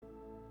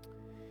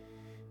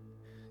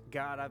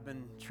God, I've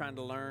been trying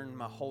to learn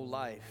my whole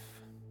life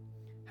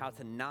how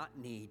to not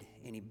need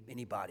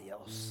anybody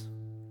else.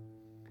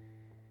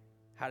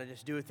 How to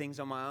just do things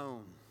on my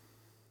own.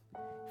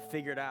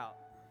 Figure it out.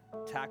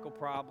 Tackle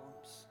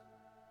problems.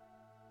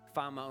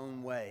 Find my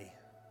own way.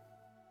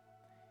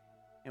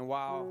 And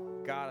while,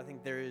 God, I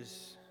think there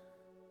is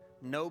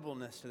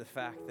nobleness to the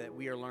fact that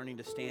we are learning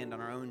to stand on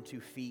our own 2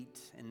 feet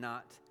and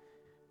not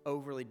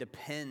overly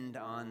depend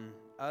on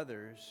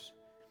others,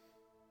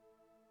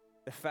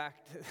 the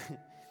fact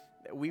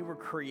that we were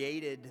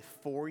created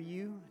for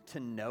you, to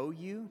know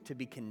you, to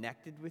be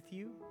connected with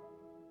you,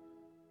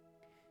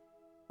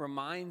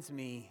 reminds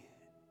me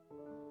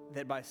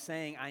that by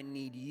saying I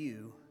need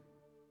you,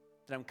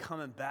 that I'm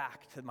coming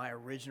back to my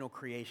original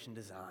creation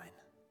design.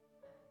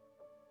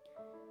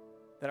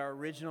 That our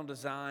original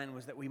design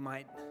was that we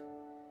might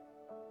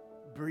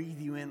breathe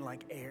you in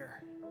like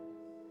air.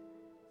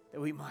 That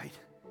we might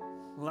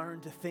learn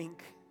to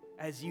think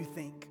as you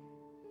think.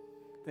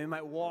 That we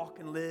might walk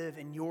and live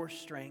in your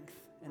strength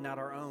and not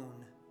our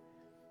own.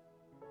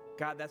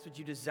 God, that's what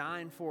you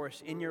designed for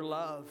us in your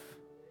love.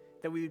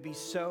 That we would be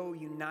so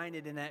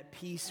united and at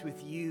peace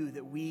with you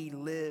that we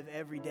live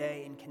every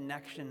day in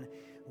connection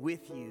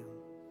with you.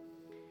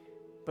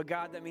 But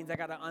God, that means I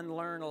got to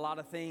unlearn a lot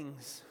of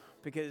things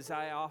because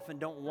I often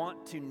don't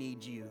want to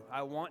need you.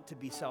 I want to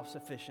be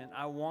self-sufficient.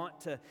 I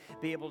want to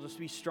be able to just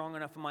be strong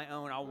enough on my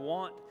own. I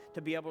want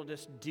to be able to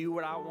just do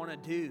what I want to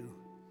do.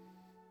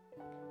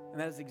 And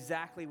that is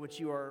exactly what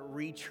you are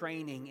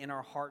retraining in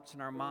our hearts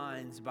and our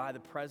minds by the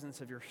presence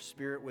of your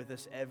Spirit with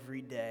us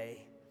every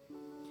day.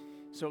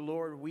 So,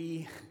 Lord,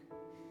 we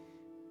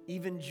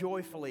even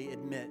joyfully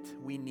admit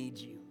we need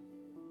you.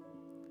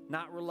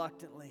 Not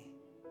reluctantly,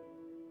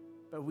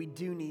 but we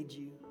do need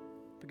you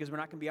because we're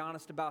not going to be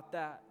honest about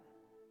that.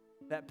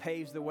 That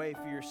paves the way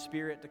for your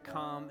Spirit to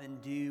come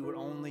and do what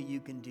only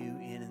you can do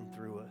in and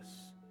through us.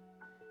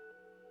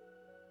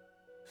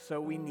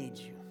 So we need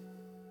you.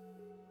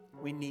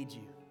 We need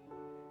you.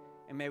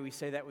 And may we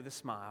say that with a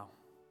smile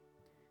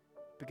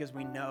because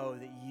we know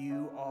that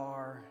you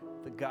are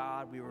the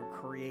God we were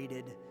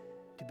created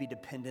to be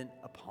dependent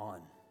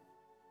upon.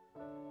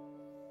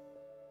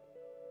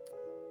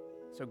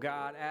 So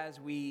God, as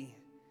we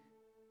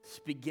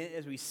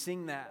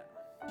sing that,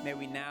 may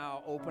we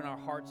now open our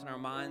hearts and our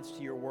minds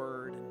to your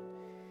word. And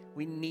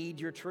we need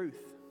your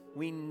truth.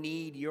 We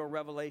need your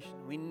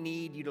revelation. We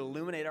need you to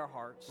illuminate our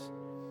hearts.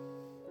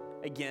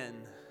 Again,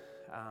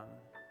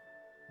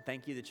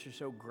 thank you that you're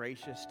so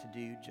gracious to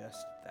do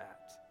just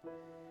that.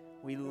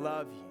 We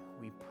love you.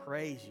 We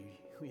praise you.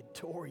 We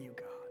adore you,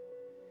 God.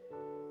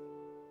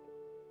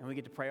 And we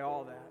get to pray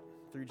all that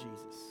through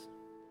Jesus.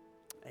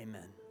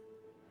 Amen.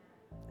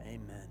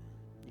 Amen.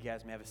 You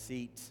guys may have a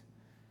seat.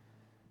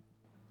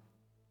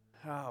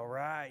 All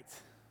right.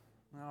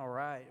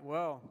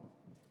 Well,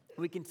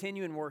 we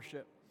continue in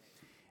worship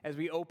as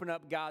we open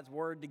up God's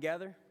Word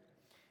together.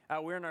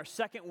 We're in our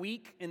second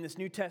week in this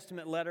New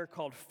Testament letter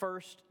called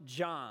 1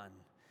 John.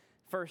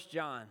 1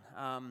 John.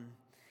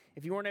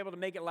 If you weren't able to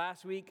make it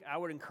last week, I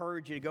would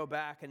encourage you to go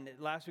back. And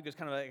last week was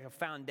kind of like a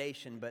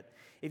foundation. But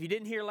if you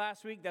didn't hear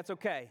last week, that's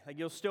okay. Like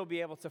you'll still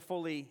be able to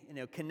fully,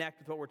 connect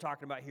with what we're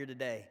talking about here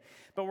today.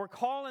 But we're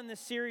calling this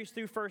series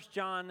through 1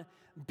 John,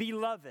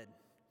 BeLove,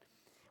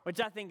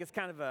 which I think is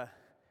kind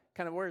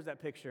of where's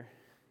that picture?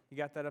 You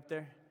got that up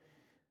there?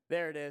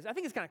 There it is. I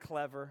think it's kind of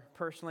clever,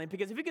 personally,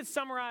 because if you could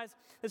summarize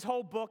this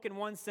whole book in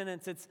one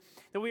sentence, it's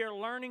that we are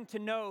learning to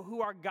know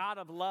who our God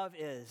of love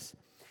is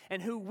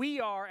and who we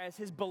are as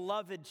his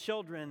beloved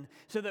children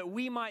so that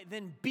we might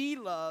then be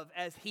love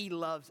as he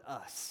loves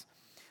us.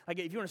 Like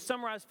if you want to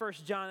summarize 1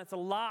 John, that's a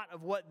lot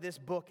of what this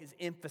book is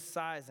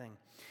emphasizing.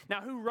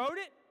 Now, who wrote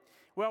it?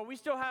 Well, we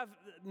still have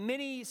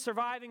many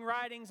surviving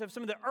writings of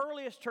some of the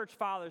earliest church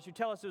fathers who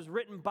tell us it was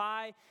written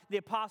by the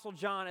Apostle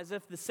John as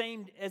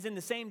in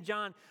the same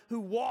John who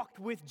walked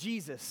with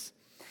Jesus.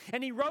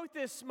 And he wrote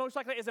this most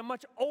likely as a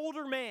much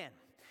older man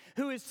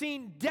who has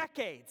seen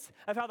decades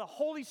of how the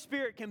Holy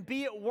Spirit can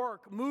be at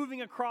work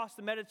moving across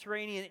the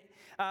Mediterranean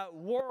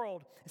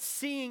world,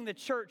 seeing the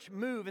church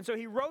move. And so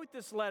he wrote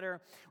this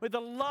letter with the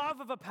love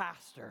of a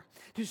pastor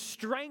to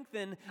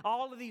strengthen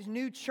all of these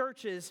new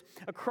churches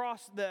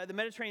across the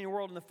Mediterranean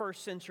world in the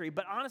first century.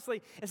 But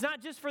honestly, it's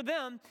not just for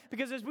them,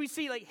 because as we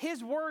see,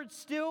 his words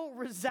still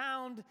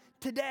resound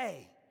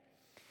today.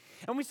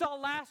 And we saw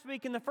last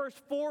week in the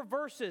first 4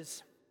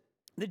 verses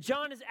that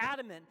John is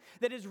adamant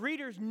that his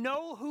readers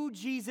know who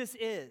Jesus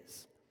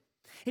is.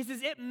 He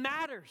says it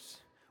matters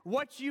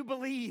what you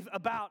believe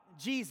about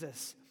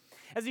Jesus.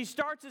 As he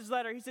starts his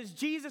letter, he says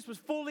Jesus was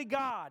fully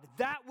God,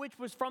 that which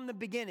was from the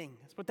beginning.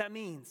 That's what that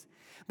means.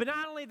 But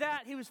not only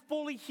that, he was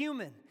fully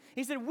human.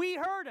 He said we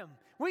heard him,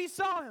 we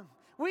saw him,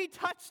 we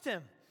touched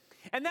him.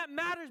 And that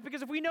matters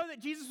because if we know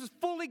that Jesus was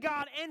fully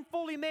God and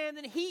fully man,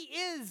 then he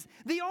is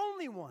the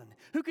only one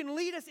who can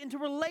lead us into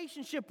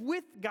relationship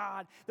with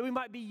God, that we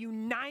might be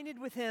united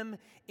with him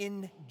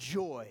in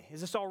joy.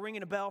 Is this all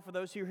ringing a bell for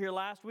those who were here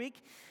last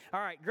week? All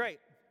right, great.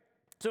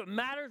 So it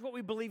matters what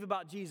we believe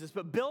about Jesus.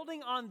 But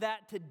building on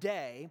that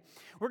today,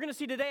 we're going to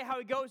see today how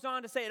he goes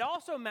on to say it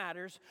also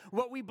matters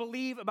what we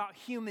believe about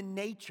human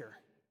nature,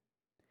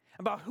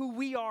 about who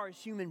we are as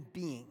human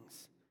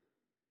beings.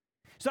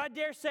 So I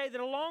dare say that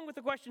along with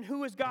the question,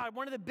 who is God,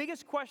 one of the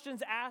biggest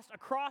questions asked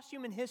across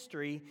human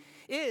history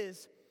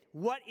is,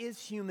 what is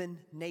human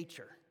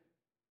nature?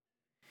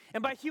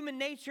 And by human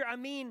nature, I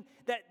mean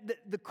that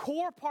the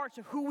core parts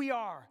of who we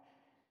are,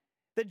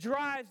 that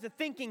drives the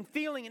thinking,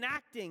 feeling, and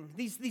acting,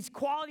 these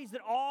qualities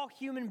that all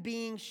human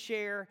beings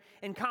share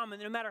in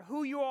common. No matter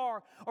who you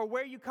are or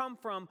where you come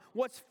from,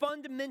 what's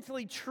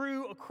fundamentally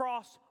true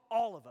across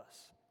all of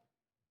us.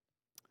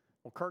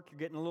 Well, Kirk, you're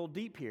getting a little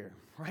deep here,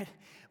 right?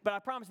 But I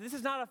promise this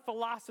is not a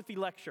philosophy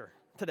lecture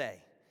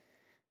today.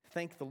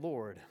 Thank the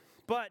Lord.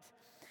 But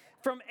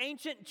from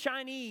ancient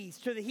Chinese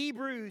to the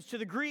Hebrews to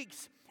the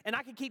Greeks, and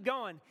I can keep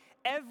going,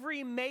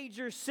 every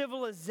major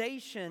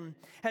civilization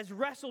has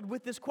wrestled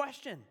with this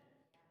question.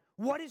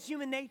 What is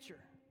human nature?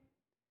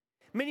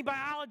 Many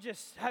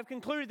biologists have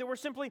concluded that we're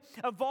simply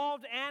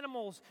evolved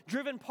animals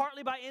driven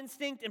partly by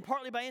instinct and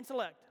partly by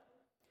intellect.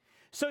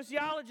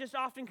 Sociologists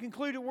often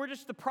conclude that we're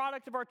just the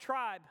product of our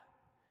tribe.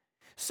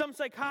 Some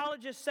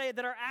psychologists say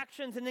that our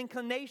actions and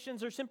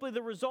inclinations are simply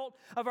the result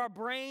of our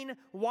brain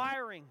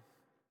wiring.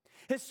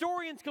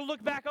 Historians can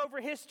look back over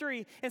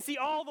history and see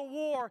all the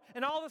war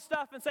and all the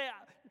stuff and say,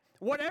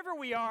 whatever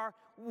we are,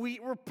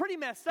 we're pretty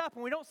messed up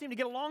and we don't seem to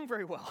get along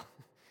very well.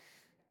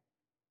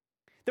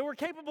 That we're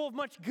capable of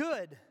much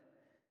good,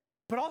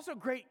 but also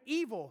great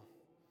evil.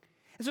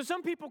 And so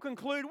some people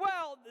conclude,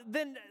 well,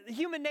 then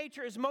human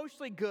nature is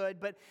mostly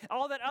good, but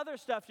all that other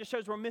stuff just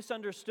shows we're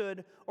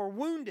misunderstood or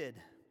wounded.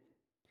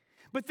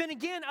 But then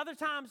again, other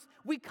times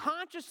we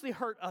consciously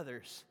hurt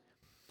others.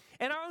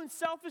 And our own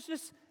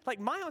selfishness, like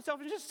my own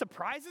selfishness,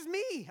 surprises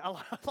me a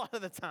lot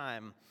of the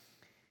time.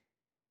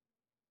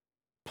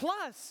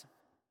 Plus,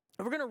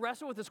 if we're going to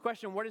wrestle with this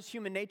question, what is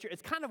human nature?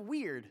 It's kind of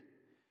weird.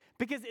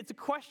 Because it's a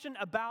question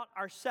about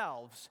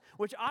ourselves,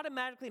 which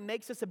automatically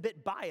makes us a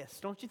bit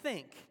biased, don't you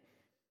think?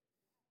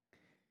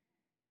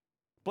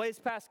 Blaise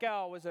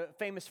Pascal was a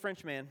famous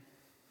Frenchman,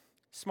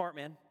 smart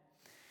man.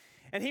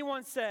 And he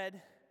once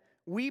said,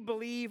 "We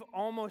believe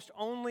almost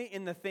only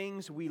in the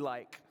things we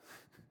like."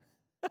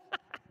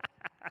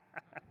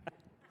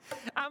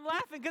 I'm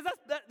laughing because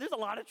there's a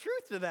lot of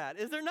truth to that,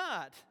 is there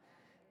not?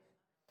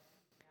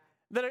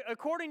 That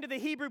according to the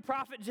Hebrew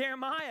prophet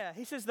Jeremiah,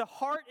 he says, the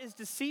heart is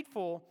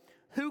deceitful,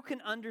 who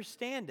can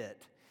understand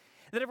it?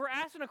 That if we're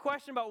asking a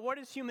question about what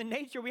is human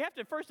nature, we have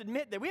to first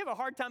admit that we have a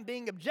hard time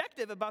being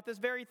objective about this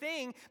very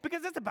thing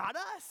because it's about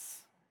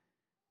us.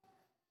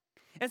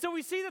 And so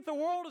we see that the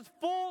world is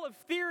full of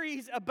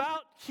theories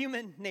about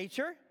human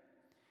nature,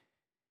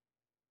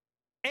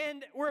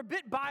 and we're a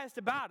bit biased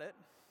about it.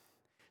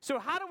 So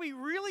how do we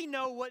really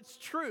know what's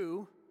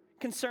true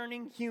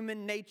concerning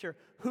human nature?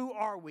 Who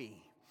are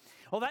we?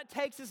 Well, that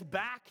takes us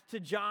back to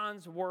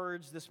John's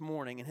words this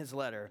morning in his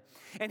letter.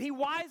 And he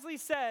wisely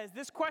says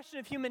this question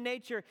of human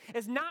nature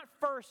is not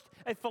first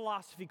a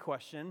philosophy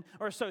question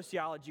or a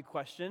sociology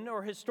question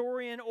or a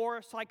historian or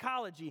a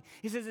psychology.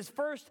 He says it's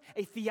first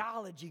a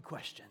theology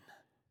question.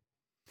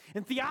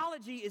 And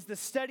theology is the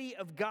study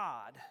of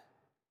God.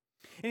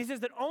 And he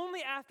says that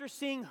only after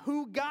seeing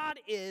who God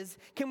is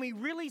can we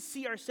really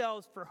see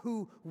ourselves for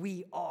who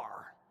we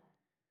are.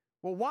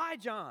 Well, why,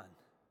 John?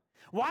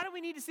 Why do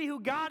we need to see who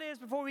God is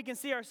before we can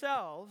see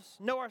ourselves,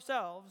 know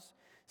ourselves?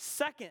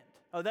 Second,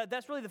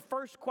 that's really the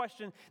first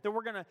question that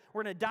we're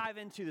gonna dive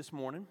into this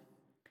morning.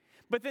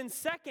 But then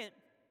second,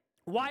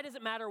 why does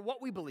it matter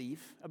what we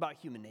believe about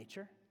human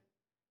nature?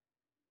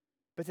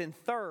 But then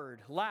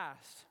third,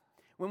 last,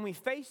 when we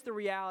face the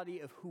reality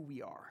of who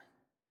we are,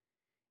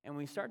 and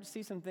we start to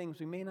see some things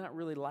we may not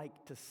really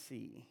like to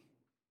see,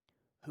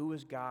 who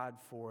is God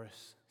for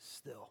us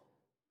still?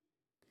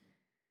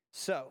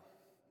 So,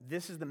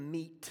 this is the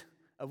meat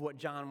of what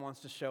John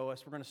wants to show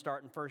us. We're going to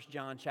start in 1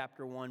 John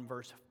chapter 1,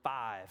 verse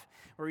 5.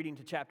 We're reading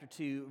to chapter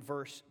 2,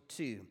 verse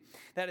 2.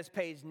 That is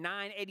page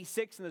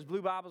 986 in those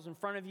blue Bibles in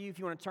front of you if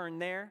you want to turn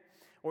there,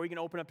 or you can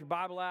open up your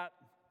Bible app.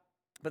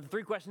 But the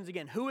three questions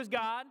again: who is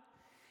God?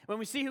 When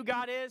we see who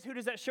God is, who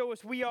does that show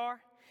us we are?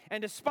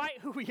 And despite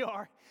who we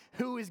are,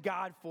 who is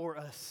God for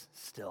us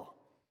still?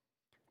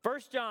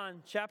 1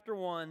 John chapter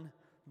 1,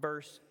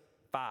 verse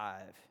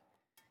 5.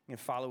 You can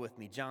follow with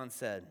me. John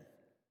said,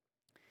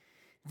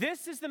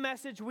 "This is the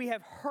message we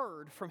have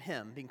heard from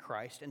him," being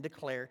Christ, "and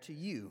declare to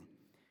you.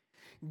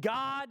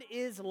 God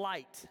is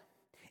light.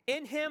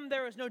 In him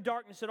there is no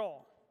darkness at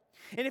all.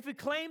 And if we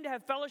claim to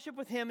have fellowship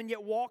with him and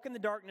yet walk in the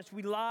darkness,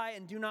 we lie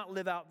and do not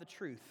live out the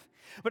truth.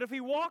 But if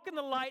we walk in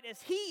the light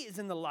as he is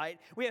in the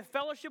light, we have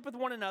fellowship with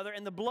one another,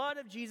 and the blood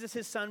of Jesus,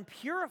 his son,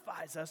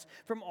 purifies us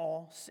from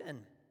all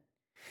sin.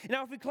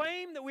 Now, if we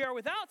claim that we are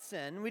without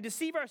sin, we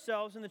deceive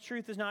ourselves and the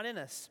truth is not in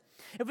us.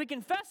 If we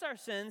confess our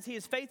sins, he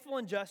is faithful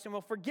and just and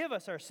will forgive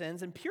us our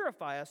sins and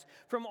purify us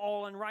from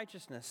all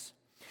unrighteousness.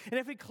 And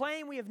if we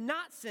claim we have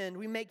not sinned,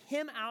 we make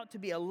him out to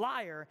be a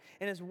liar,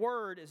 and his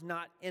word is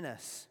not in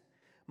us.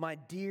 My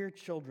dear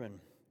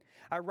children,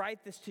 I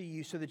write this to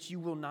you so that you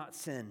will not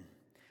sin.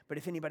 But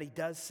if anybody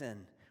does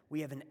sin,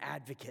 we have an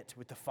advocate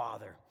with the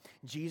Father,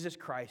 Jesus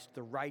Christ,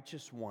 the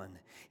righteous one.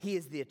 He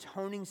is the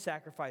atoning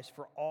sacrifice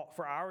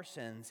for our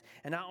sins,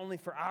 and not only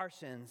for our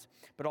sins,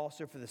 but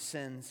also for the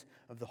sins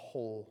of the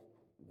whole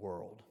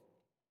world.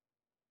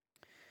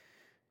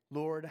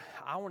 Lord,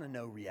 I want to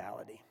know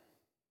reality.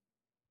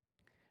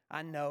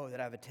 I know that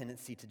I have a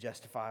tendency to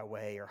justify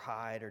away or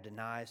hide or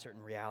deny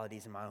certain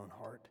realities in my own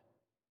heart.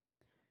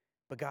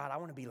 But God, I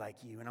want to be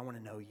like you, and I want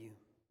to know you.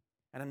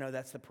 And I know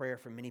that's the prayer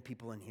for many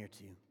people in here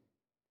too.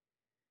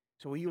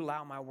 So will you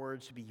allow my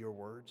words to be your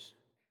words?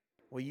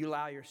 Will you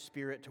allow your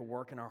Spirit to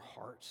work in our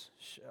hearts?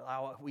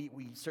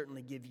 We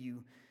certainly give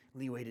you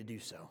leeway to do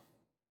so.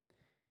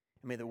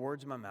 And may the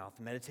words of my mouth,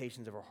 the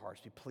meditations of our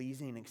hearts be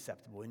pleasing and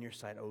acceptable in your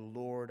sight, O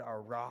Lord,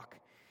 our rock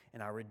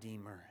and our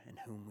Redeemer, in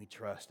whom we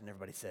trust. And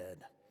everybody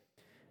said,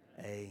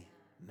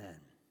 Amen.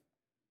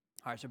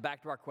 All right, so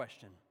back to our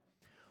question.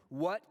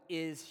 What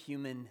is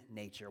human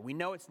nature? We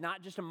know it's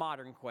not just a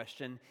modern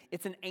question,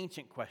 it's an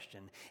ancient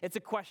question. It's a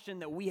question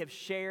that we have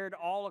shared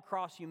all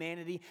across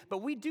humanity,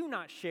 but we do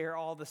not share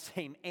all the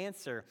same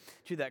answer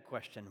to that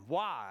question.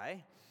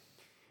 Why?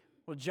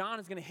 Well, John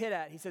is going to hit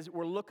at, he says,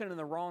 we're looking in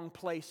the wrong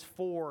place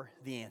for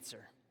the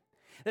answer.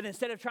 That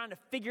instead of trying to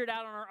figure it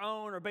out on our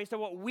own or based on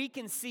what we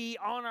can see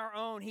on our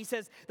own, he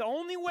says the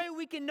only way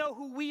we can know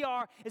who we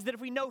are is that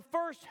if we know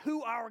first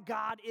who our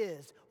God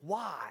is.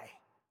 Why?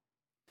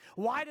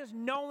 Why does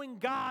knowing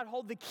God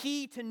hold the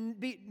key to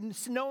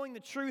knowing the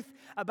truth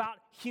about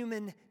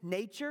human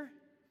nature?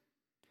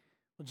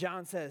 Well,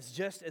 John says,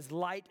 just as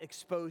light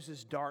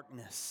exposes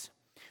darkness,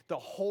 the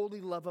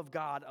holy love of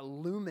God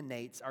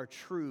illuminates our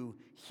true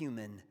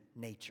human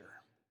nature.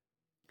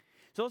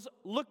 So let's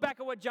look back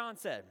at what John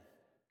said.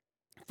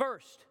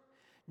 First,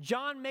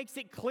 John makes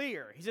it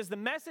clear. He says, the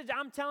message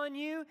I'm telling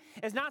you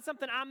is not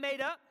something I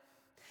made up.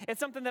 It's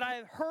something that I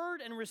have heard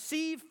and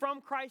received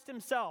from Christ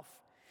himself.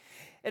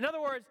 In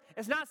other words,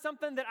 it's not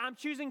something that I'm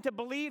choosing to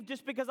believe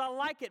just because I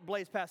like it,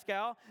 Blaise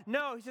Pascal.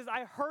 No, he says,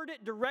 I heard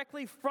it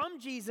directly from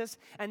Jesus,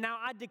 and now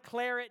I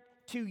declare it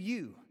to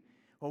you.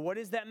 Well, what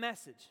is that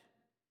message?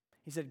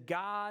 He said,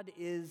 God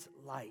is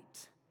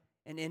light,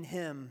 and in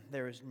him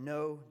there is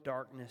no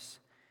darkness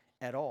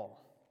at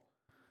all.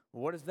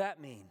 Well, what does that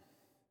mean?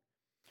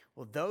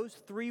 Well, those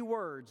three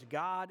words,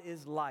 God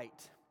is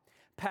light,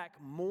 pack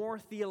more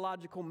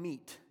theological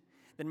meat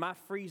than my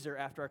freezer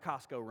after a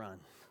Costco run.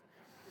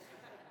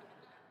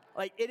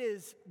 Like it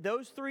is,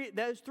 those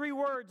three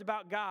words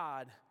about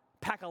God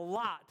pack a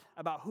lot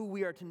about who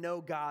we are to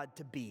know God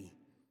to be.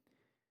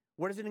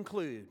 What does it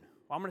include?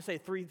 Well, I'm going to say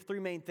three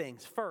main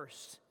things.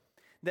 First,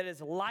 that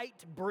as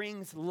light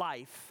brings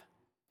life,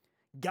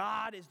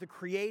 God is the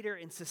creator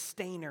and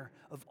sustainer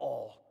of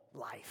all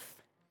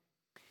life.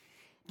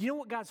 Do you know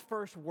what God's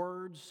first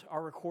words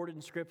are recorded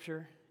in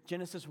Scripture?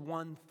 Genesis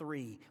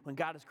 1:3. When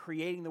God is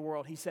creating the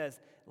world, he says,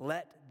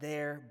 let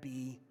there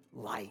be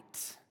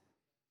light.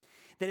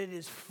 That it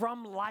is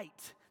from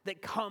light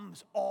that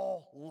comes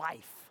all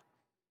life.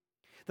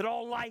 That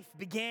all life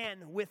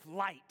began with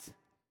light.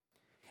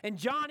 And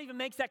John even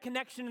makes that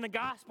connection in the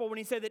gospel when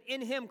he said that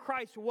in him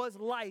Christ was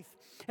life,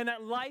 and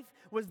that life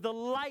was the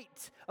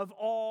light of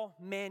all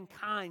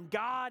mankind.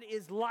 God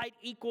is light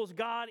equals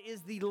God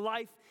is the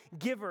life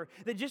giver.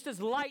 That just as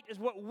light is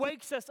what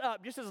wakes us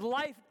up, just as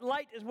light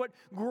is what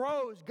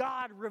grows,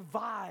 God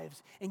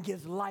revives and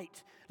gives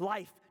life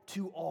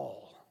to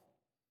all.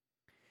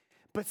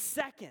 But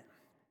second,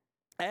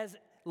 as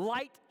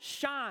light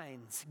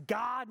shines,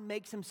 God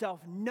makes himself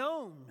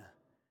known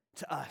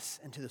to us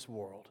and to this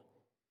world.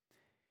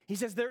 He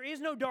says there is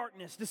no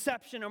darkness,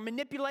 deception, or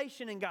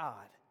manipulation in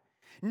God,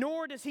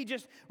 nor does he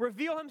just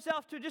reveal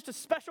himself to just a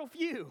special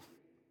few.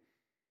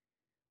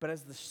 But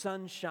as the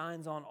sun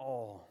shines on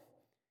all,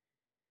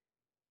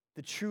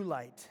 the true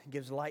light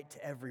gives light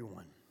to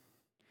everyone,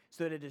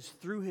 so that it is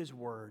through his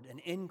word and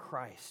in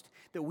Christ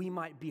that we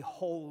might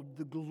behold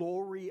the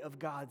glory of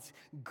God's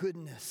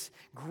goodness,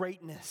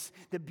 greatness,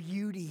 the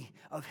beauty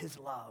of his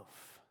love.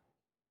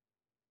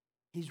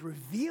 He's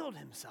revealed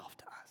himself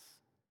to us.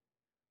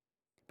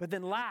 But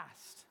then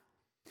last,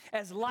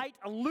 as light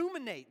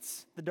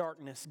illuminates the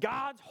darkness,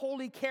 God's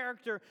holy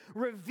character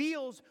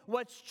reveals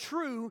what's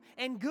true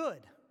and good.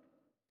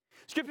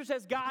 Scripture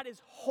says God is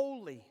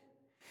holy,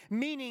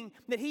 meaning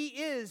that he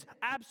is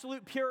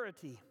absolute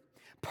purity,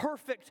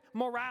 perfect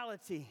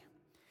morality,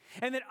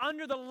 and that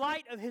under the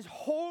light of his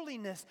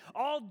holiness,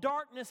 all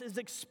darkness is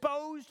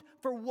exposed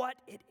for what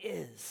it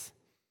is.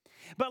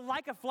 But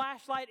like a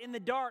flashlight in the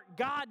dark,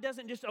 God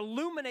doesn't just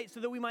illuminate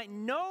so that we might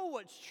know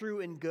what's true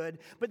and good,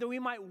 but that we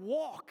might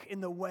walk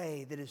in the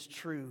way that is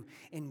true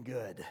and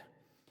good.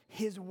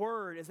 His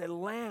word is a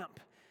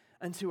lamp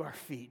unto our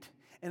feet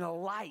and a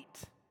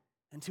light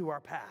unto our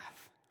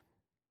path.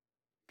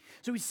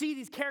 So we see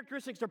these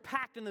characteristics are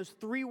packed in those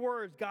three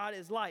words, God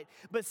is light.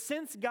 But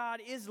since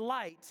God is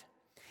light,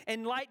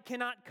 and light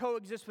cannot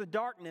coexist with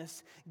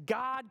darkness,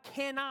 God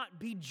cannot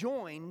be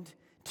joined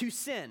to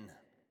sin.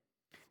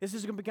 This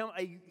is going to become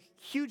a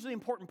hugely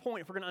important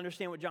point if we're going to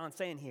understand what John's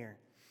saying here.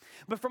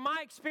 But from my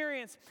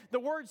experience, the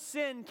word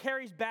sin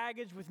carries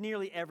baggage with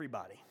nearly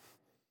everybody.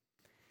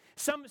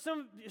 Some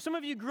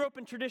of you grew up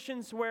in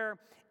traditions where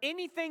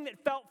anything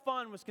that felt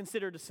fun was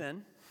considered a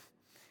sin.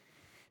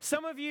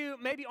 Some of you,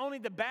 maybe only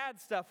the bad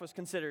stuff was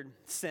considered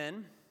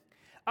sin.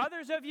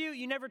 Others of you,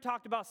 you never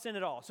talked about sin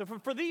at all. So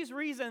for these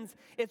reasons,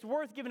 it's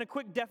worth giving a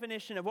quick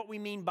definition of what we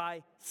mean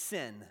by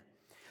sin.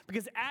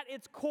 Because at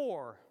its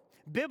core,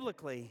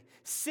 biblically,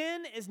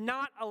 sin is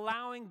not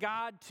allowing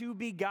God to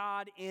be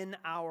God in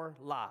our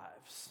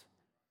lives.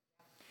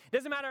 It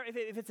doesn't matter if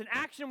it's an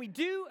action we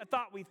do, a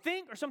thought we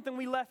think, or something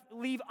we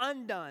leave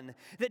undone.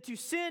 That to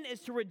sin is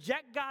to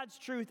reject God's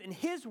truth in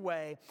His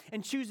way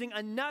and choosing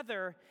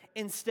another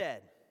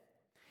instead.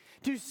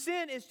 To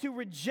sin is to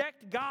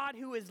reject God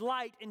who is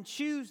light and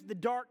choose the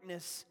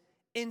darkness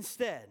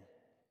instead.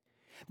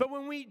 But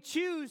when we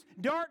choose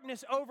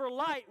darkness over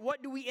light,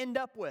 what do we end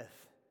up with?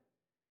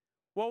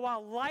 Well,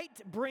 while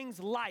light brings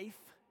life,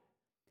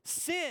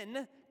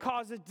 sin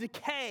causes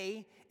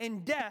decay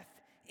and death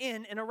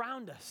in and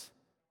around us.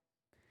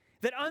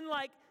 That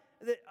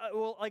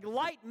like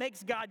light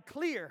makes God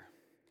clear,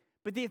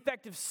 but the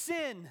effect of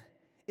sin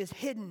is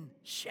hidden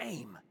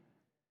shame.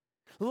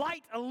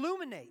 Light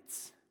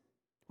illuminates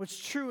what's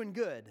true and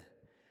good,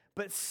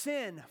 but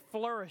sin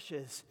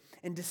flourishes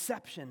in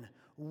deception,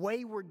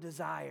 wayward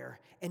desire,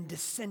 and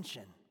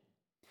dissension.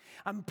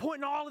 I'm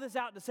pointing all of this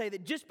out to say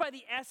that just by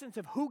the essence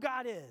of who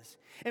God is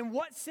and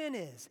what sin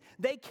is,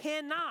 they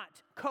cannot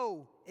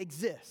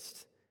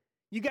coexist.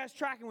 You guys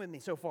tracking with me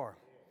so far?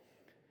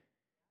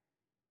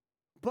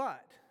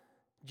 But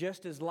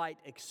just as light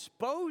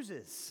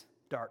exposes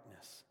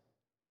darkness,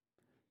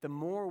 the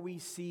more we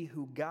see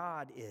who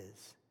God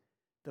is,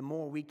 the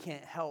more we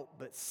can't help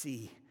but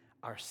see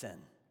our sin.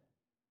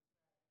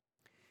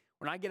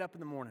 When I get up in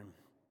the morning,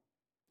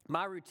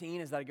 my routine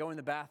is that I go in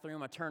the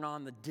bathroom, I turn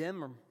on the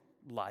dim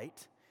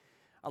light,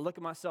 I look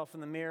at myself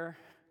in the mirror,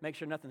 make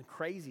sure nothing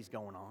crazy's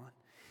going on,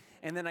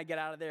 and then I get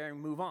out of there and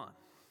move on.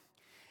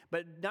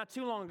 But not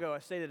too long ago, I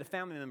stayed at a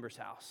family member's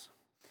house,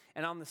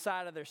 and on the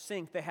side of their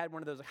sink, they had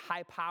one of those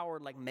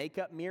high-powered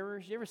makeup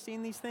mirrors. You ever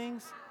seen these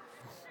things?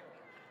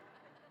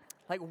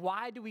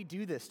 Why do we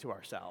do this to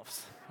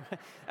ourselves?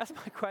 That's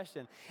my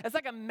question. It's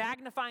like a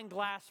magnifying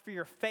glass for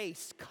your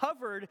face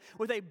covered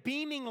with a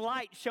beaming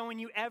light showing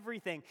you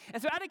everything.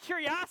 And so out of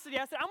curiosity,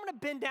 I said, I'm going to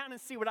bend down and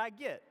see what I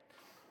get.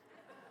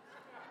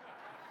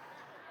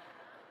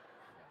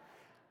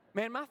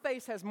 Man, my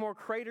face has more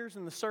craters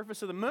than the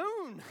surface of the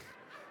moon.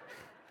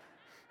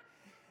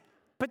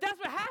 But that's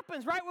what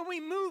happens, right? When we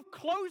move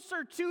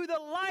closer to the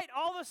light,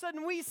 all of a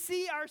sudden we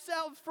see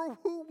ourselves for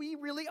who we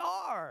really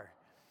are.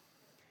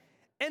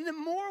 And the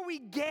more we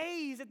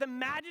gaze at the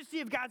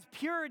majesty of God's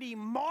purity,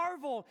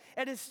 marvel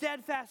at His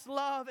steadfast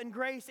love and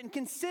grace, and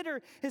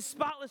consider His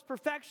spotless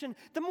perfection,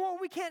 the more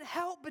we can't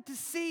help but to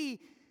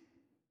see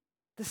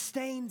the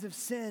stains of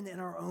sin in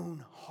our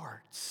own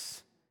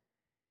hearts.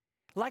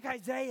 Like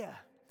Isaiah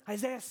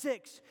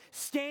 6,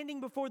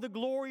 standing before the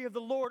glory of the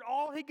Lord,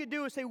 all he could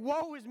do is say,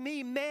 "Woe is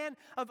me, man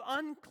of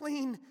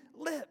unclean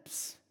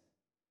lips."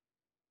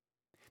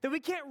 That we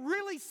can't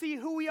really see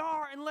who we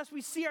are unless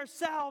we see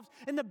ourselves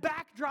in the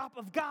backdrop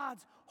of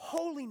God's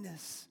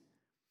holiness.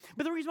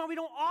 But the reason why we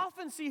don't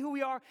often see who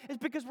we are is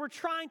because we're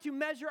trying to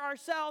measure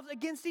ourselves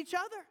against each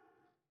other.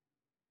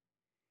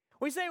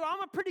 We say, well,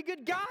 I'm a pretty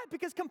good guy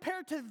because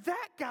compared to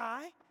that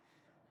guy.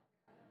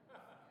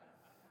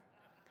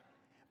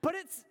 But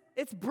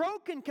it's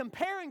broken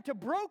comparing to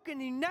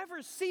broken. You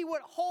never see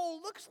what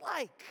whole looks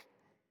like.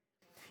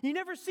 You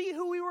never see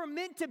who we were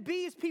meant to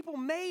be as people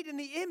made in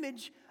the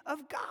image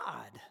of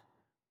God.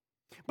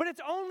 But it's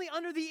only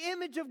under the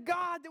image of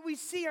God that we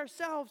see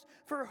ourselves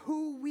for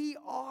who we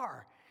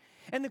are.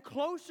 And the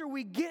closer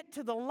we get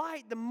to the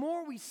light, the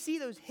more we see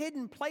those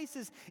hidden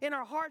places in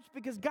our hearts,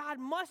 because God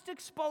must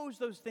expose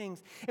those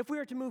things if we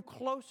are to move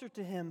closer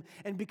to Him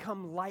and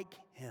become like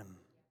Him.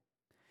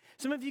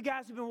 Some of you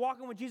guys have been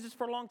walking with Jesus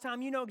for a long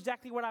time. You know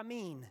exactly what I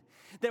mean.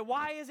 That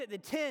why is it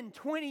that 10,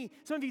 20,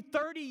 some of you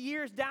 30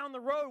 years down the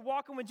road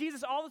walking with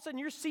Jesus, all of a sudden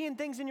you're seeing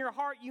things in your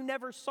heart you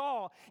never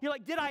saw. You're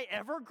like, did I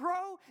ever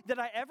grow? Did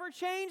I ever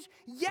change?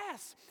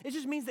 Yes. It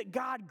just means that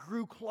God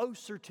grew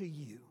closer to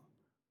you.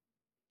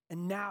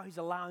 And now He's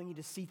allowing you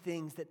to see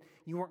things that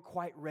you weren't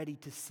quite ready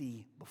to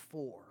see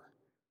before.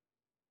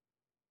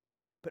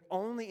 But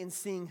only in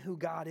seeing who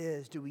God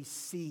is do we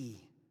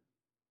see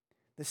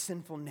the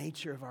sinful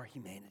nature of our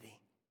humanity.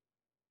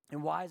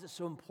 And why is it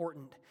so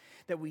important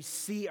that we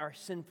see our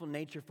sinful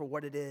nature for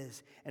what it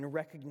is and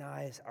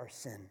recognize our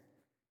sin?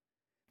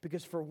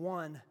 Because for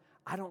one,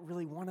 I don't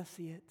really want to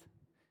see it.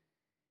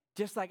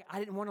 Just like I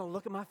didn't want to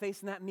look at my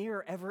face in that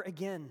mirror ever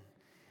again.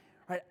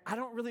 Right? I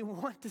don't really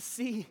want to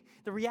see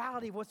the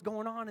reality of what's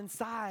going on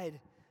inside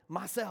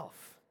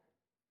myself.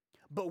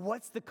 But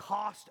what's the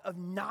cost of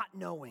not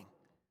knowing?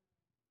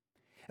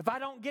 If I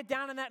don't get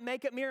down in that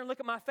makeup mirror and look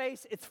at my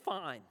face, it's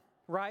fine.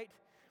 Right?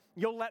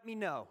 You'll let me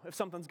know if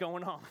something's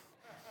going on.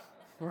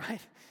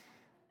 Right?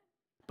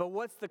 But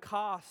what's the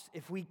cost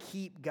if we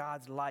keep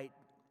God's light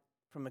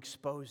from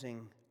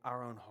exposing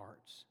our own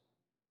hearts?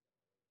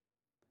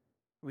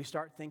 we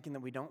start thinking that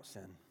we don't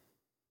sin.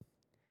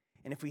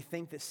 And if we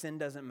think that sin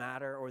doesn't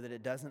matter or that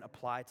it doesn't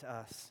apply to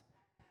us,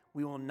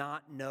 we will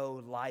not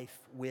know life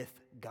with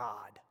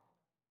God.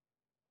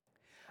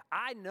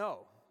 I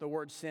know the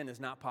word sin is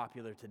not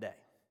popular today,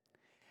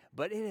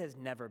 but it has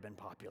never been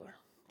popular,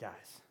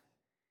 guys.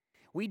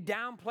 We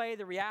downplay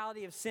the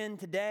reality of sin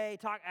today,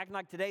 acting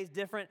like today's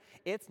different.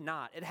 It's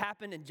not. It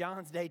happened in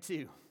John's day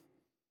too.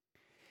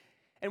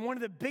 And one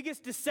of the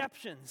biggest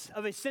deceptions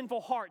of a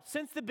sinful heart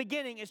since the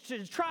beginning is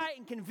to try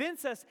and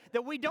convince us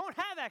that we don't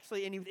have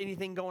actually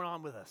anything going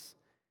on with us,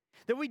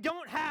 that we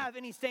don't have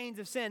any stains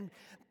of sin,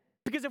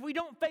 because if we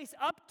don't face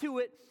up to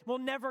it, we'll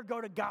never go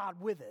to God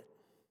with it.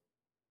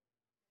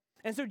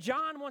 And so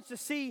John wants to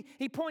see,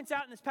 he points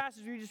out in this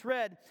passage we just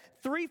read,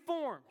 three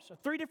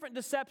different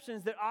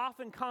deceptions that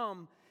often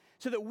come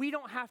so that we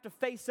don't have to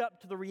face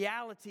up to the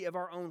reality of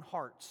our own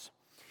hearts.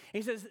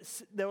 He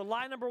says, the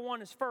lie number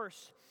one is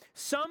first,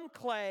 some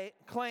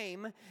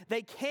claim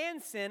they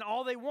can sin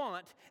all they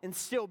want and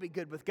still be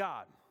good with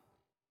God.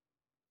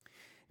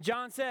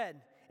 John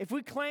said, if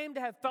we claim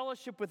to have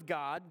fellowship with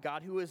God,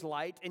 God who is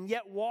light, and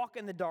yet walk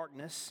in the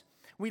darkness,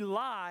 we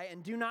lie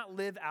and do not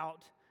live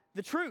out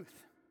the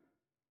truth.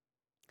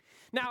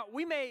 Now,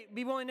 we may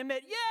be willing to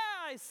admit,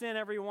 yeah, I sin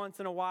every once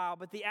in a while,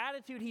 but the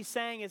attitude he's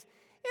saying is,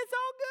 it's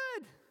all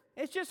good.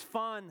 It's just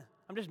fun.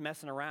 I'm just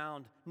messing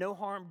around. No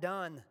harm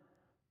done.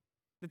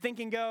 The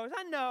thinking goes,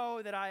 I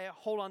know that I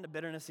hold on to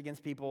bitterness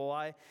against people.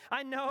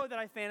 I know that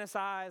I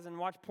fantasize and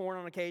watch porn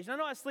on occasion. I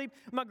know I sleep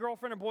with my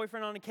girlfriend or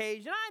boyfriend on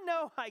occasion. I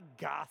know I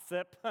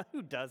gossip.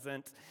 Who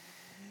doesn't?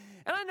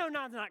 And I know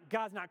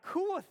God's not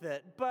cool with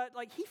it, but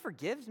he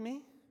forgives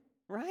me,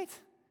 right?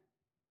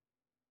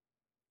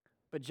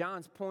 But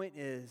John's point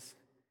is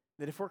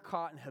that if we're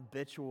caught in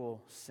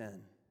habitual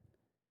sin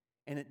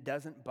and it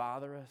doesn't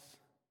bother us,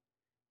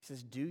 he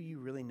says, do you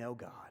really know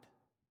God?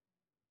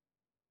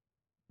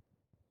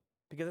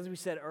 Because as we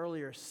said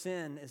earlier,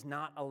 sin is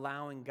not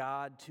allowing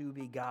God to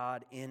be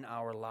God in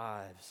our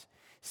lives.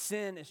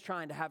 Sin is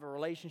trying to have a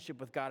relationship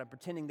with God and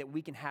pretending that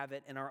we can have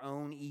it in our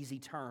own easy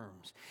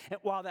terms. And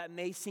while that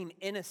may seem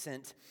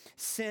innocent,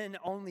 sin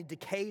only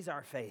decays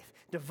our faith,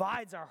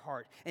 divides our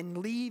heart, and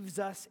leaves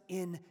us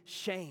in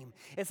shame.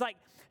 It's like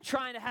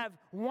trying to have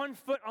one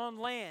foot on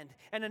land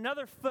and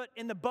another foot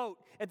in the boat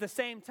at the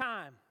same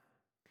time.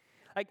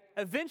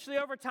 Eventually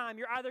over time,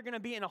 you're either going to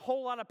be in a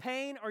whole lot of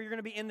pain or you're going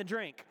to be in the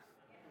drink.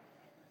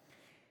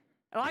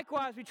 And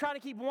likewise, we try to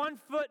keep one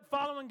foot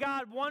following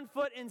God, one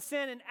foot in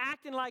sin, and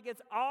acting like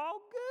it's all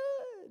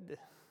good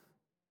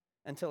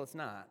until it's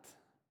not.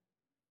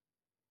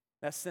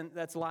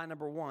 That's lie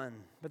number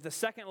one. But the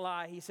second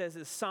lie, he says,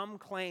 is some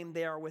claim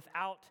they are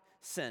without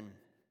sin.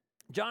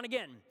 John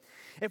again,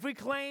 if we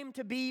claim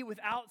to be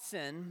without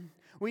sin,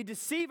 we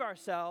deceive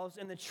ourselves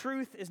and the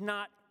truth is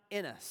not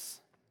in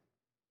us.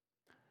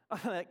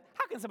 How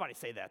can somebody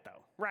say that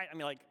though? Right?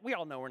 We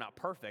all know we're not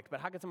perfect, but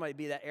how can somebody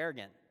be that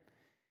arrogant?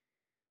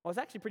 Well, it's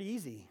actually pretty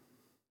easy.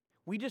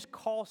 We just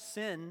call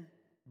sin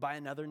by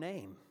another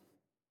name.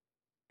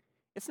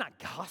 It's not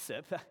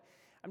gossip.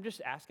 I'm just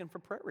asking for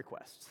prayer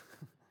requests.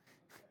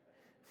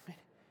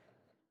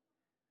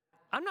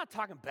 I'm not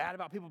talking bad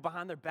about people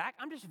behind their back.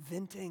 I'm just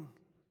venting.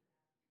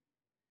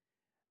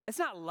 It's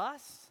not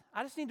lust.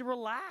 I just need to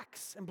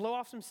relax and blow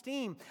off some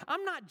steam.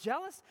 I'm not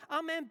jealous.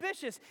 I'm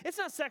ambitious. It's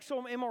not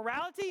sexual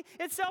immorality.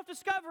 It's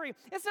self-discovery.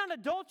 It's not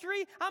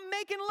adultery. I'm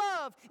making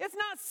love. It's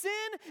not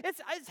sin.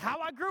 It's how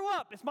I grew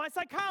up. It's my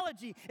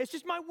psychology. It's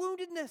just my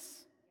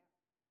woundedness.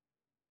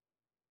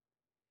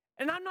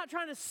 And I'm not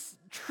trying to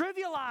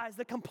trivialize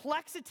the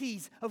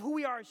complexities of who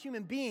we are as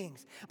human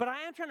beings, but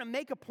I am trying to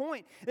make a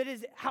point that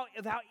is how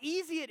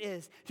easy it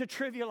is to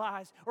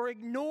trivialize or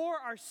ignore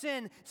our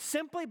sin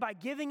simply by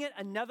giving it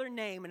another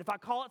name. And if I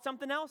call it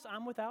something else,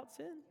 I'm without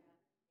sin.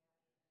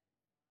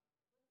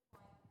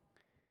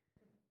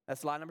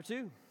 That's lie number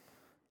two.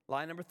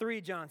 Lie number three,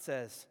 John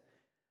says,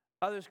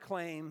 others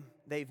claim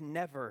they've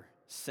never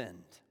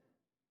sinned.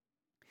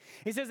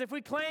 He says, if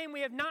we claim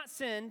we have not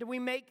sinned, we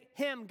make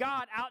him,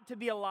 God, out to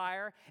be a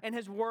liar, and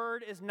his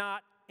word is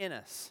not in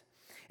us.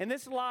 And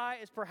this lie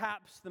is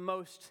perhaps the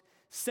most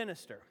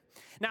sinister.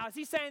 Now, is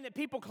he saying that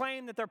people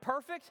claim that they're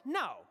perfect?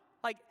 No.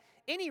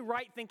 Any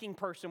right-thinking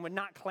person would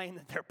not claim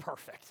that they're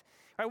perfect.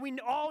 Right? We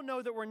all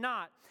know that we're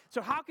not.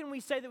 So how can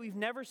we say that we've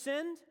never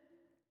sinned?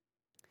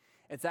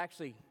 It's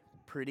actually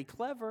pretty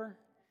clever.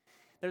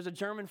 There's a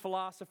German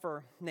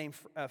philosopher named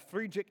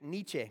Friedrich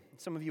Nietzsche.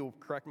 Some of you will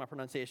correct my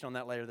pronunciation on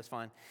that later, that's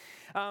fine.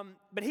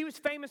 But he was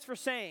famous for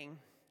saying,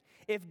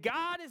 if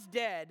God is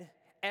dead,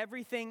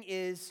 everything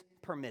is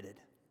permitted.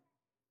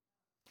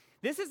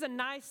 This is a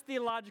nice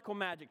theological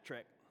magic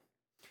trick.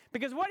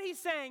 Because what he's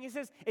saying, he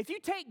says, if you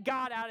take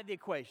God out of the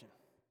equation,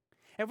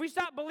 if we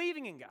stop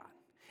believing in God,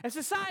 and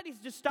society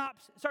just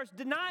starts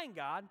denying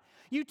God,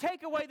 you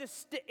take away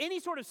any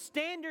sort of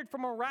standard for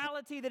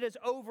morality that is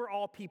over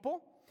all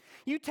people.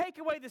 You take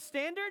away the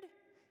standard,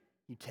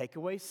 you take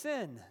away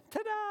sin.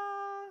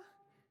 Ta-da!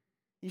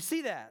 You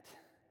see that?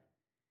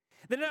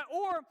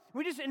 Or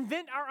we just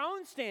invent our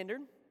own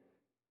standard,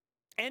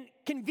 And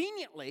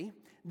conveniently,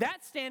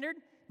 that standard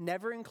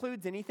never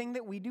includes anything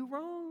that we do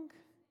wrong.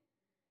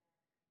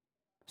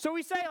 So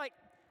we say, like,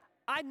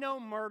 I know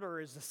murder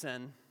is a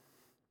sin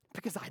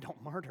because I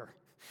don't murder.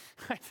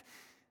 Right?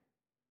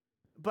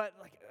 But,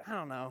 like, I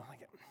don't know, like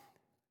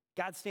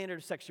God's standard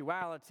of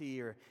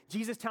sexuality or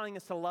Jesus telling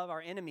us to love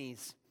our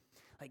enemies,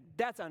 like,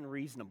 that's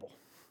unreasonable.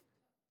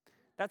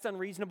 That's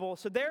unreasonable.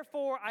 So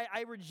therefore,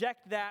 I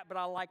reject that, but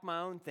I like my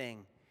own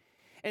thing.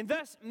 And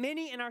thus,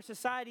 many in our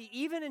society,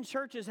 even in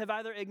churches, have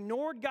either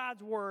ignored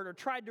God's word or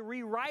tried to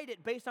rewrite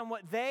it based on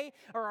what they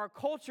or our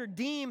culture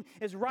deem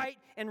is right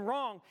and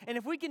wrong. And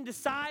if we can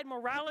decide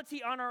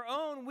morality on our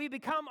own, we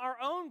become our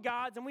own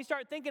gods, and we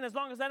start thinking, as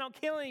long as I don't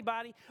kill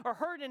anybody or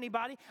hurt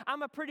anybody,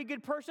 I'm a pretty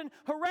good person.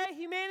 Hooray,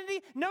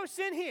 humanity, no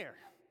sin here.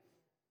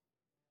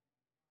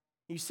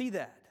 You see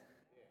that?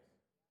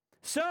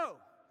 So,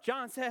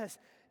 John says,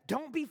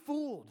 don't be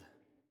fooled.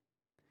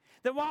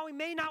 That while we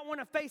may not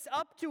want to face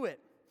up to it,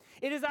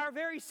 it is our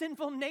very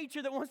sinful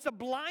nature that wants to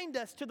blind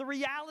us to the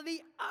reality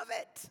of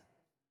it.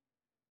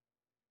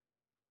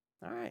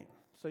 All right,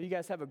 so you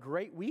guys have a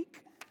great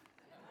week.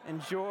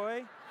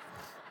 Enjoy.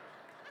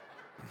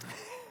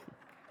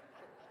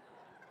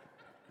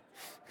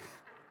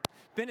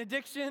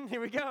 Benediction, here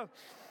we go.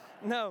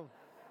 No.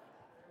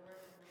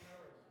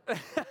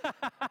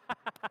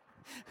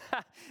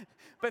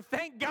 But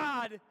thank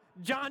God,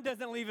 John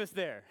doesn't leave us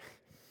there.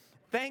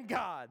 Thank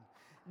God.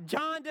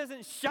 John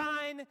doesn't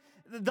shine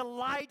the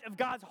light of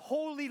God's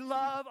holy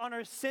love on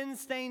our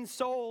sin-stained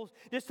souls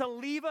just to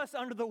leave us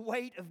under the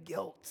weight of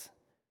guilt.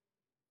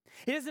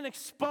 He doesn't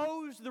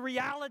expose the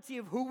reality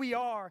of who we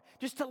are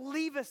just to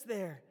leave us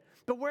there.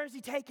 But where is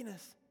he taking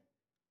us?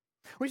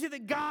 We see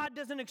that God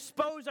doesn't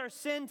expose our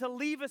sin to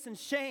leave us in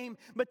shame,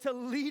 but to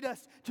lead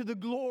us to the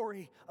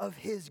glory of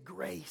his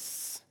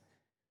grace.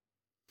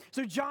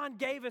 So John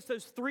gave us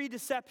those three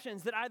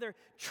deceptions that either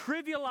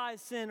trivialize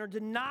sin or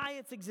deny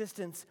its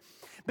existence.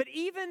 But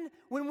even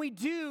when we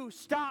do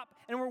stop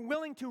and we're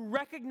willing to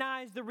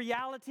recognize the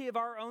reality of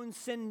our own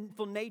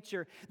sinful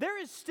nature, there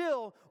is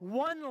still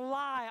one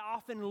lie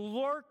often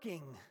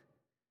lurking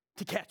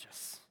to catch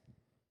us.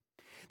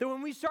 That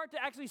when we start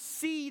to actually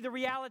see the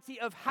reality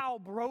of how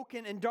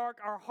broken and dark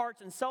our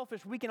hearts and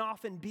selfish we can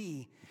often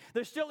be,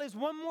 there still is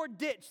one more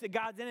ditch that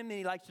God's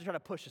enemy likes to try to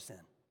push us in.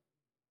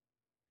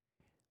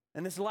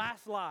 And this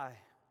last lie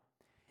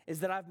is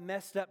that I've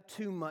messed up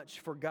too much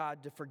for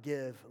God to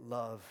forgive,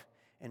 love,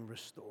 and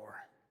restore.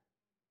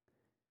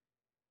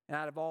 And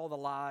out of all the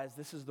lies,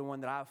 this is the one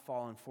that I've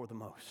fallen for the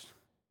most.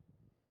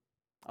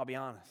 I'll be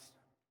honest.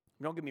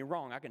 Don't get me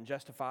wrong, I can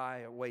justify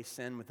away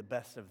sin with the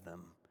best of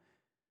them.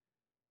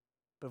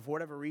 But for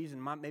whatever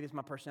reason, maybe it's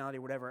my personality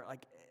or whatever,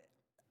 like,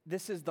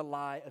 this is the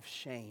lie of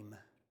shame.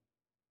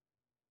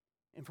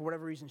 And for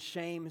whatever reason,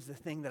 shame is the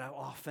thing that I've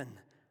often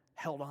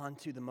held on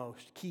to the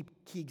most. Key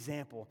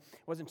example.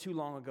 It wasn't too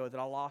long ago that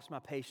I lost my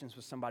patience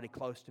with somebody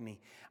close to me.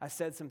 I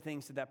said some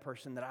things to that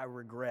person that I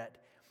regret.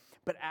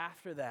 But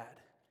after that,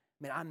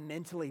 man, I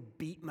mentally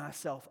beat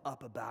myself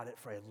up about it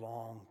for a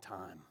long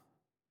time.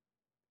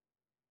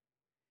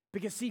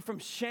 Because see, from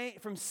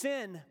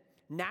sin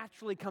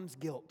naturally comes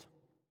guilt.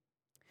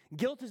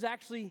 Guilt is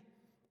actually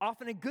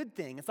often a good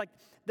thing. It's like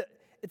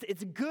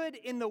it's good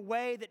in the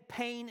way that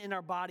pain in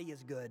our body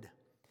is good,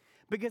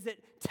 because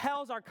it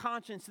tells our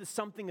conscience that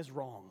something is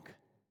wrong.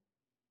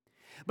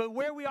 But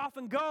where we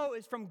often go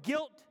is from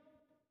guilt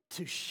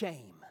to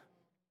shame.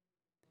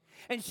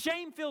 And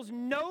shame feels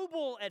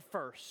noble at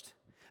first,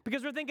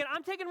 because we're thinking,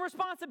 I'm taking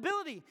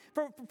responsibility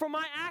for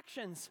my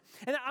actions,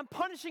 and I'm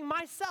punishing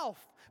myself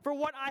for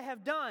what I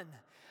have done.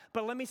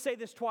 But let me say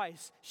this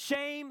twice.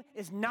 Shame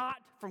is not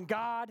from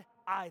God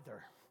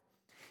either.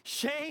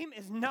 Shame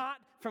is not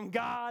from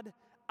God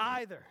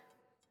either.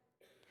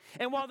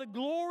 And while the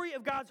glory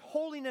of God's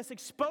holiness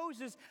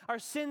exposes our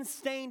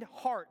sin-stained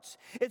hearts,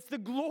 it's the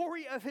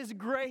glory of his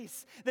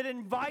grace that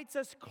invites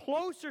us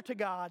closer to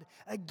God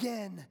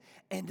again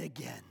and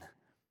again.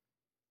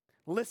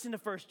 Listen to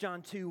 1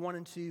 John 2, 1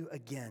 and 2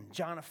 again.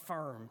 John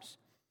affirms,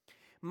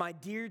 "My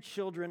dear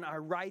children, I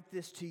write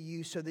this to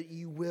you so that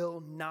you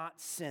will not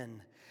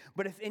sin.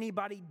 But if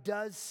anybody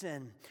does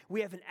sin,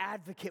 we have an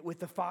advocate with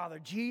the Father,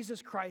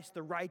 Jesus Christ,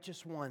 the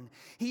righteous one.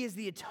 He is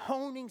the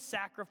atoning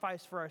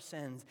sacrifice for our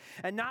sins,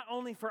 and not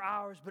only for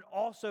ours, but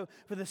also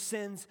for the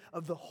sins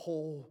of the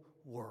whole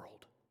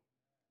world."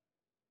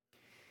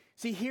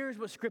 See, here's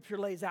what Scripture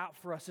lays out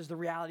for us as the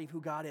reality of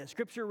who God is.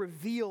 Scripture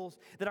reveals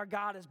that our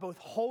God is both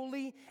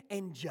holy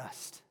and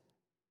just.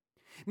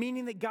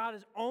 Meaning that God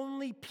is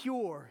only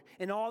pure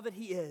in all that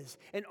he is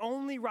and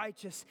only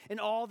righteous in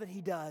all that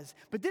he does.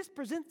 But this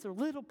presents a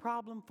little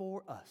problem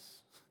for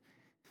us.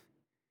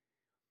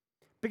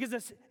 Because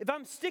if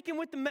I'm sticking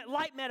with the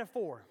light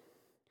metaphor,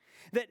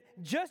 that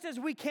just as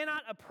we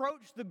cannot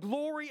approach the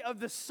glory of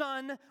the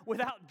sun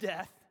without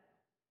death,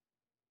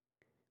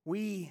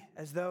 we,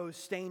 as those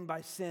stained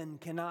by sin,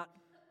 cannot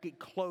get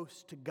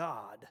close to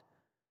God,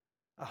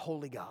 a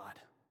holy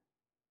God.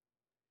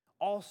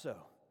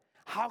 Also,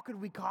 how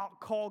could we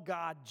call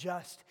God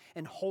just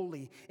and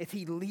holy if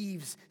he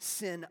leaves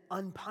sin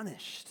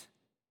unpunished?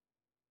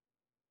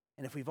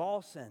 And if we've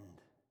all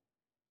sinned,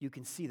 you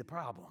can see the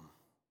problem.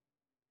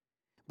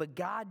 But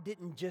God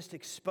didn't just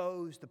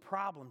expose the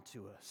problem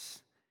to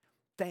us.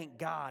 Thank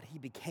God he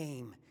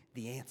became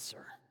the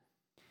answer.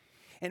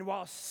 And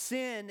while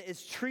sin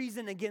is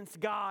treason against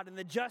God and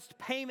the just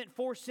payment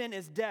for sin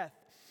is death,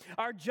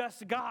 our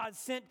just God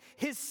sent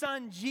his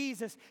son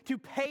Jesus to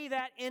pay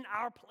that in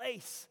our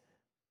place.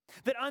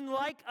 That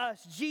unlike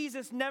us,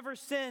 Jesus never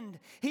sinned.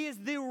 He is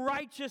the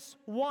righteous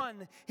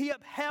one. He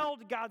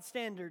upheld God's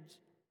standards.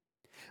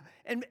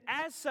 And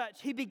as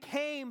such, he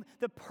became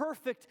the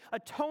perfect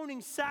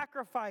atoning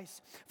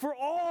sacrifice for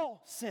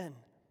all sin.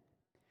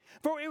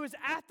 For it was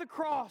at the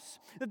cross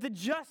that the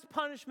just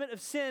punishment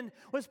of sin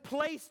was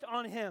placed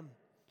on him.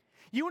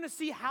 You want to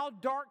see how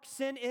dark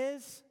sin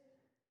is?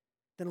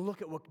 Then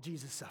look at what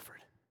Jesus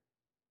suffered.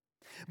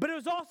 But it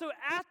was also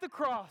at the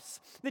cross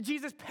that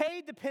Jesus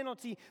paid the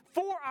penalty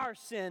for our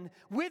sin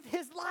with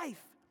his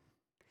life.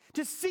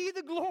 To see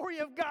the glory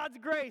of God's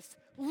grace,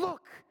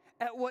 look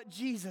at what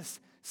Jesus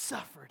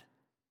suffered.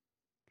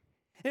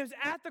 It was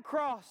at the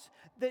cross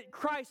that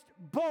Christ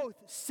both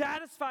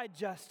satisfied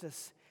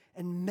justice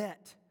and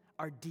met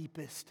our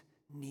deepest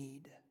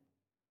need.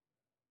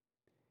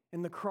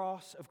 And the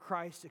cross of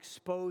Christ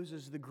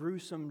exposes the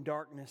gruesome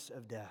darkness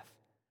of death,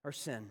 or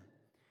sin,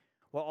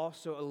 while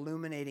also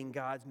illuminating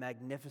God's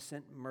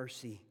magnificent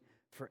mercy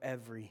for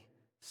every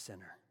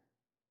sinner.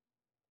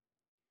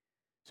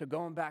 So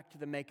going back to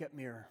the makeup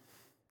mirror,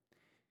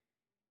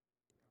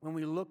 when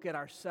we look at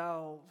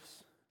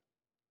ourselves,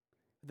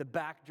 the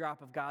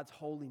backdrop of God's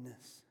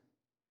holiness,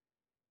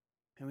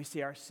 and we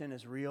see our sin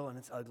is real and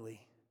it's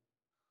ugly,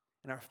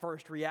 and our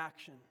first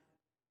reaction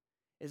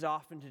is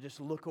often to just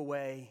look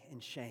away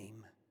in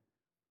shame.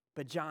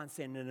 But John's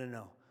saying,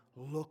 no.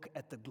 Look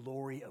at the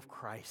glory of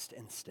Christ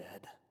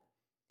instead.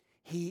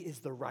 He is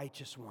the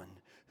righteous one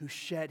who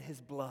shed his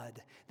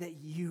blood that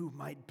you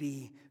might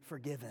be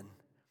forgiven.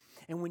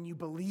 And when you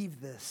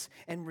believe this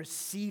and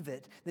receive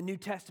it, the New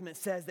Testament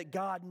says that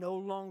God no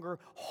longer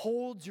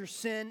holds your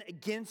sin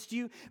against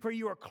you, for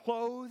you are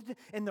clothed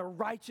in the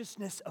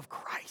righteousness of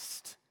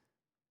Christ.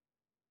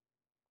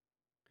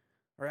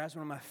 Or as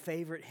one of my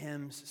favorite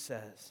hymns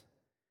says,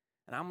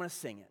 and I'm going to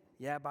sing it.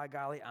 Yeah, by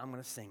golly, I'm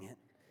going to sing it.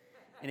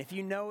 And if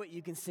you know it,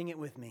 you can sing it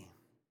with me.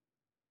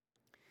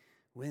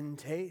 When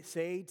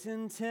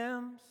Satan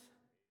tempts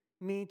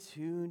me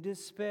to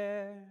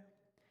despair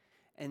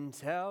and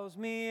tells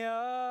me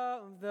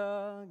of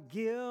the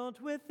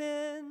guilt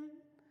within,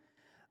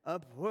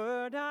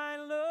 upward I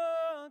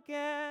look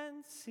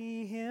and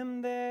see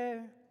him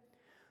there,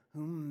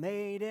 who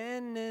made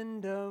an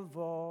end of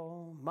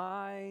all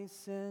my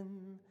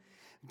sin.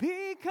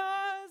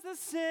 Because the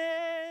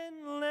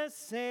sinless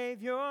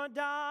Savior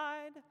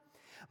died,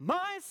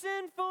 my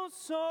sinful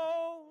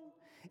soul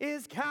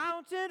is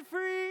counted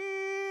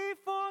free,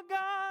 for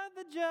God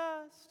the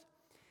just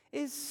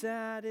is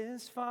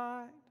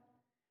satisfied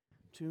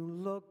to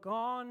look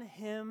on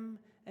him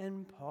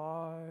and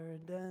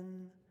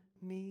pardon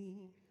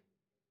me.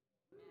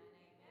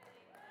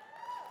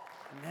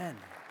 Amen.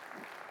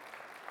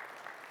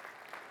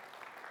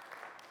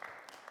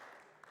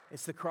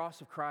 It's the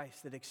cross of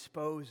Christ that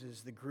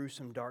exposes the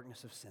gruesome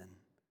darkness of sin,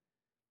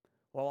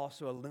 while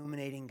also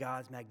illuminating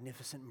God's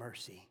magnificent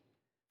mercy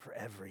for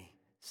every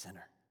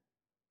sinner.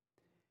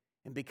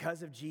 And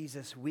because of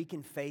Jesus, we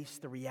can face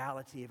the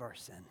reality of our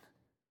sin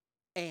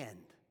and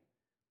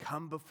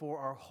come before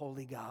our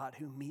holy God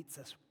who meets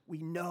us. We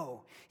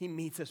know he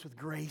meets us with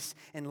grace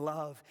and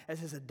love as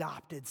his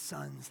adopted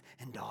sons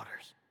and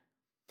daughters.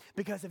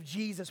 Because of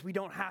Jesus, we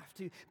don't have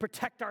to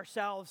protect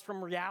ourselves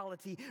from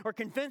reality or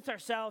convince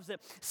ourselves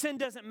that sin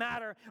doesn't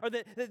matter or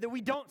that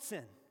we don't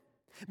sin.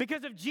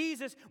 Because of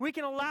Jesus, we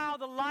can allow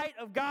the light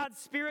of God's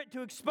Spirit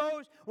to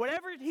expose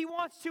whatever he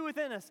wants to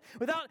within us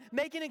without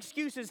making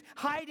excuses,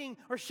 hiding,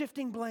 or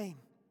shifting blame.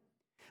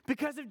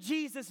 Because of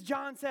Jesus,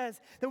 John says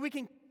that we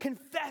can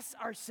confess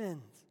our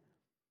sins,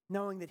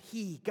 knowing that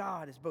he,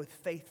 God, is both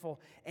faithful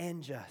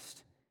and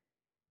just.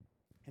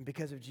 And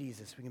because of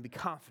Jesus, we can be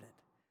confident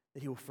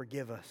that he will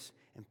forgive us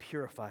and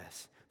purify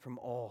us from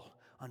all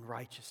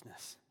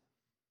unrighteousness.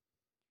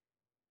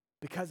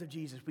 Because of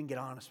Jesus, we can get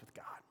honest with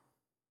God.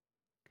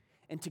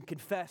 And to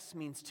confess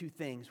means two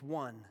things.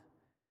 One,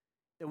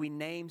 that we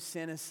name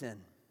sin as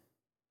sin.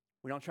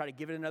 We don't try to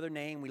give it another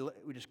name.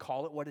 We just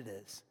call it what it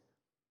is.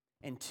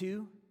 And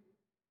two,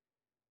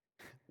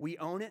 we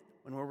own it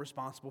when we're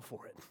responsible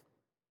for it.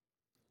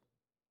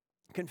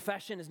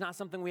 Confession is not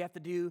something we have to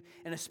do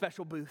in a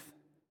special booth.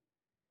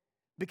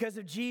 Because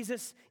of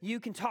Jesus, you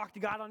can talk to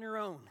God on your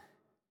own.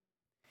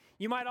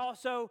 You might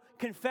also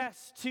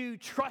confess to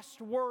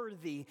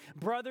trustworthy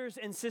brothers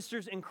and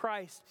sisters in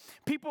Christ,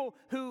 people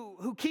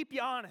who keep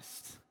you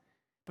honest,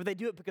 but they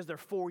do it because they're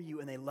for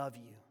you and they love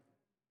you.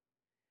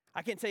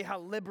 I can't tell you how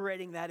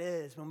liberating that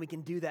is when we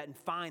can do that and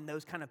find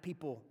those kind of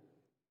people.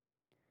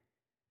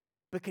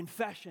 But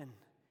confession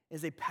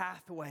is a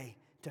pathway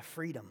to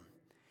freedom.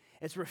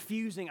 It's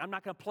refusing. I'm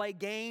not going to play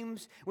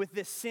games with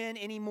this sin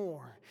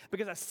anymore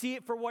because I see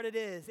it for what it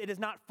is. It is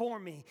not for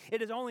me.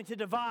 It is only to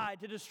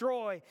divide, to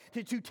destroy,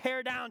 to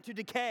tear down, to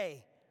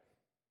decay.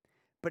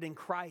 But in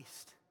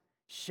Christ,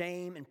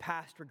 shame and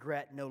past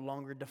regret no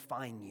longer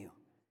define you.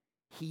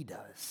 He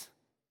does.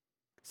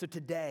 So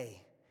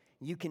today,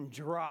 you can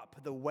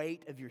drop the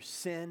weight of your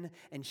sin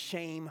and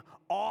shame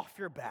off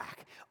your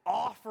back,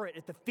 offer it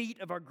at the feet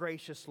of our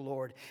gracious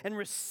Lord, and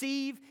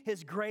receive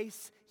His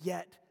grace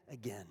yet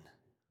again.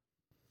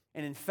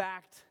 And in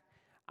fact,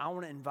 I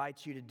want to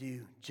invite you to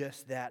do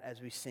just that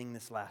as we sing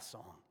this last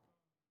song.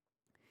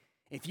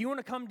 If you want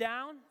to come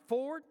down,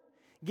 forward,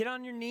 get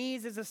on your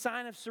knees as a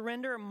sign of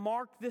surrender, and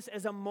mark this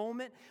as a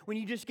moment when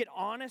you just get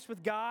honest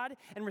with God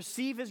and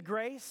receive His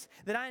grace,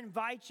 then I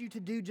invite you to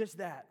do just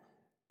that.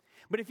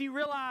 But if you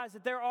realize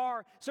that there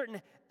are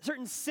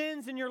certain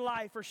sins in your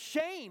life, or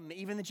shame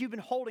even, that you've been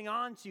holding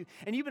on to,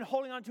 and you've been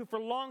holding on to for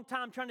a long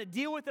time, trying to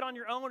deal with it on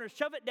your own or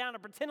shove it down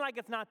and pretend like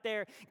it's not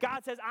there,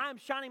 God says, I am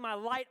shining my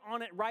light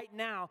on it right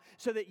now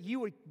so that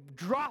you would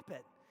drop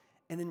it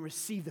and then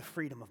receive the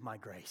freedom of my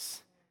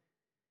grace.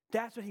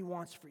 That's what He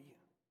wants for you.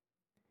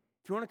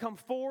 If you want to come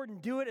forward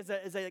and do it as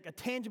a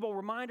tangible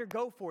reminder,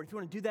 go for it. If you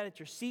want to do that at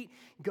your seat,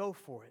 go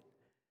for it.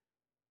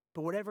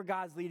 But whatever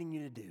God's leading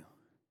you to do,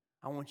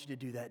 I want you to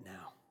do that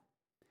now.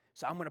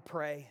 So I'm going to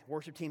pray.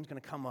 Worship team's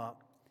going to come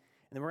up.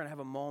 And then we're going to have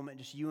a moment,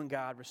 just you and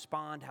God.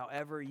 Respond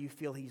however you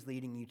feel He's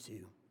leading you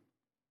to.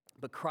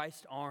 But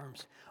Christ's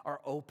arms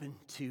are open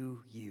to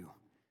you.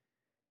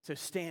 So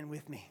stand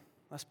with me.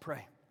 Let's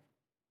pray.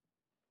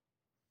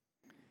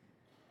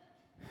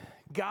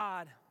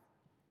 God,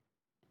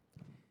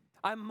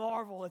 I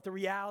marvel at the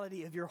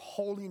reality of your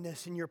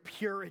holiness and your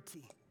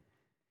purity.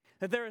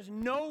 That there is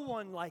no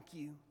one like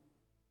you.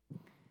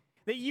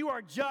 That you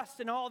are just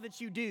in all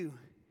that you do.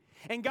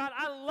 And God,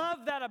 I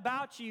love that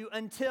about you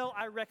until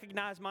I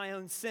recognize my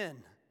own sin.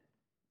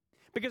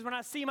 Because when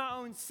I see my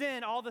own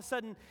sin, all of a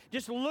sudden,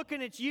 just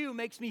looking at you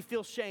makes me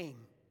feel shame.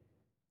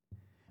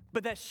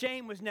 But that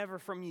shame was never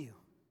from you.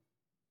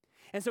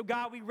 And so,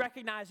 God, we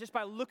recognize just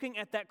by looking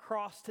at that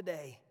cross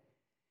today,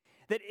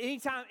 that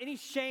anytime, any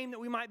shame that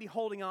we might be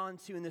holding on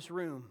to in this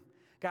room,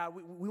 God,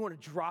 we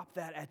want to drop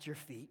that at your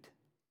feet.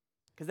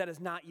 Because that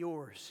is not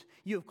yours.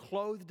 You have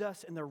clothed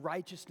us in the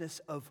righteousness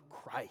of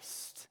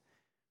Christ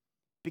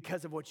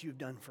because of what you've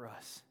done for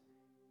us.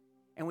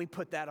 And we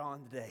put that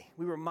on today.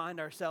 We remind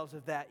ourselves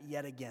of that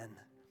yet again.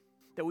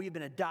 That we have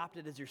been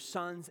adopted as your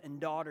sons and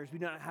daughters. We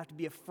don't have to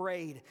be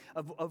afraid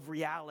of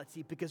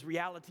reality, because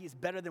reality is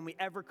better than we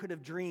ever could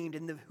have dreamed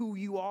in who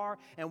you are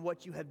and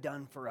what you have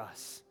done for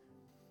us.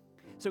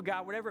 So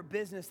God, whatever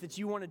business that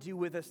you want to do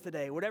with us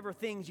today, whatever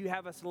things you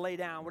have us lay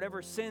down,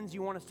 whatever sins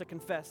you want us to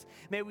confess,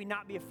 may we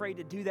not be afraid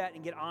to do that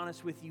and get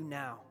honest with you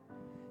now,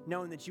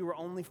 knowing that you are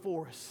only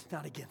for us,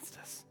 not against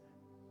us.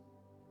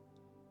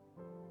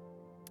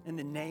 In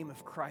the name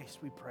of Christ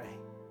we pray.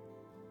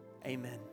 Amen.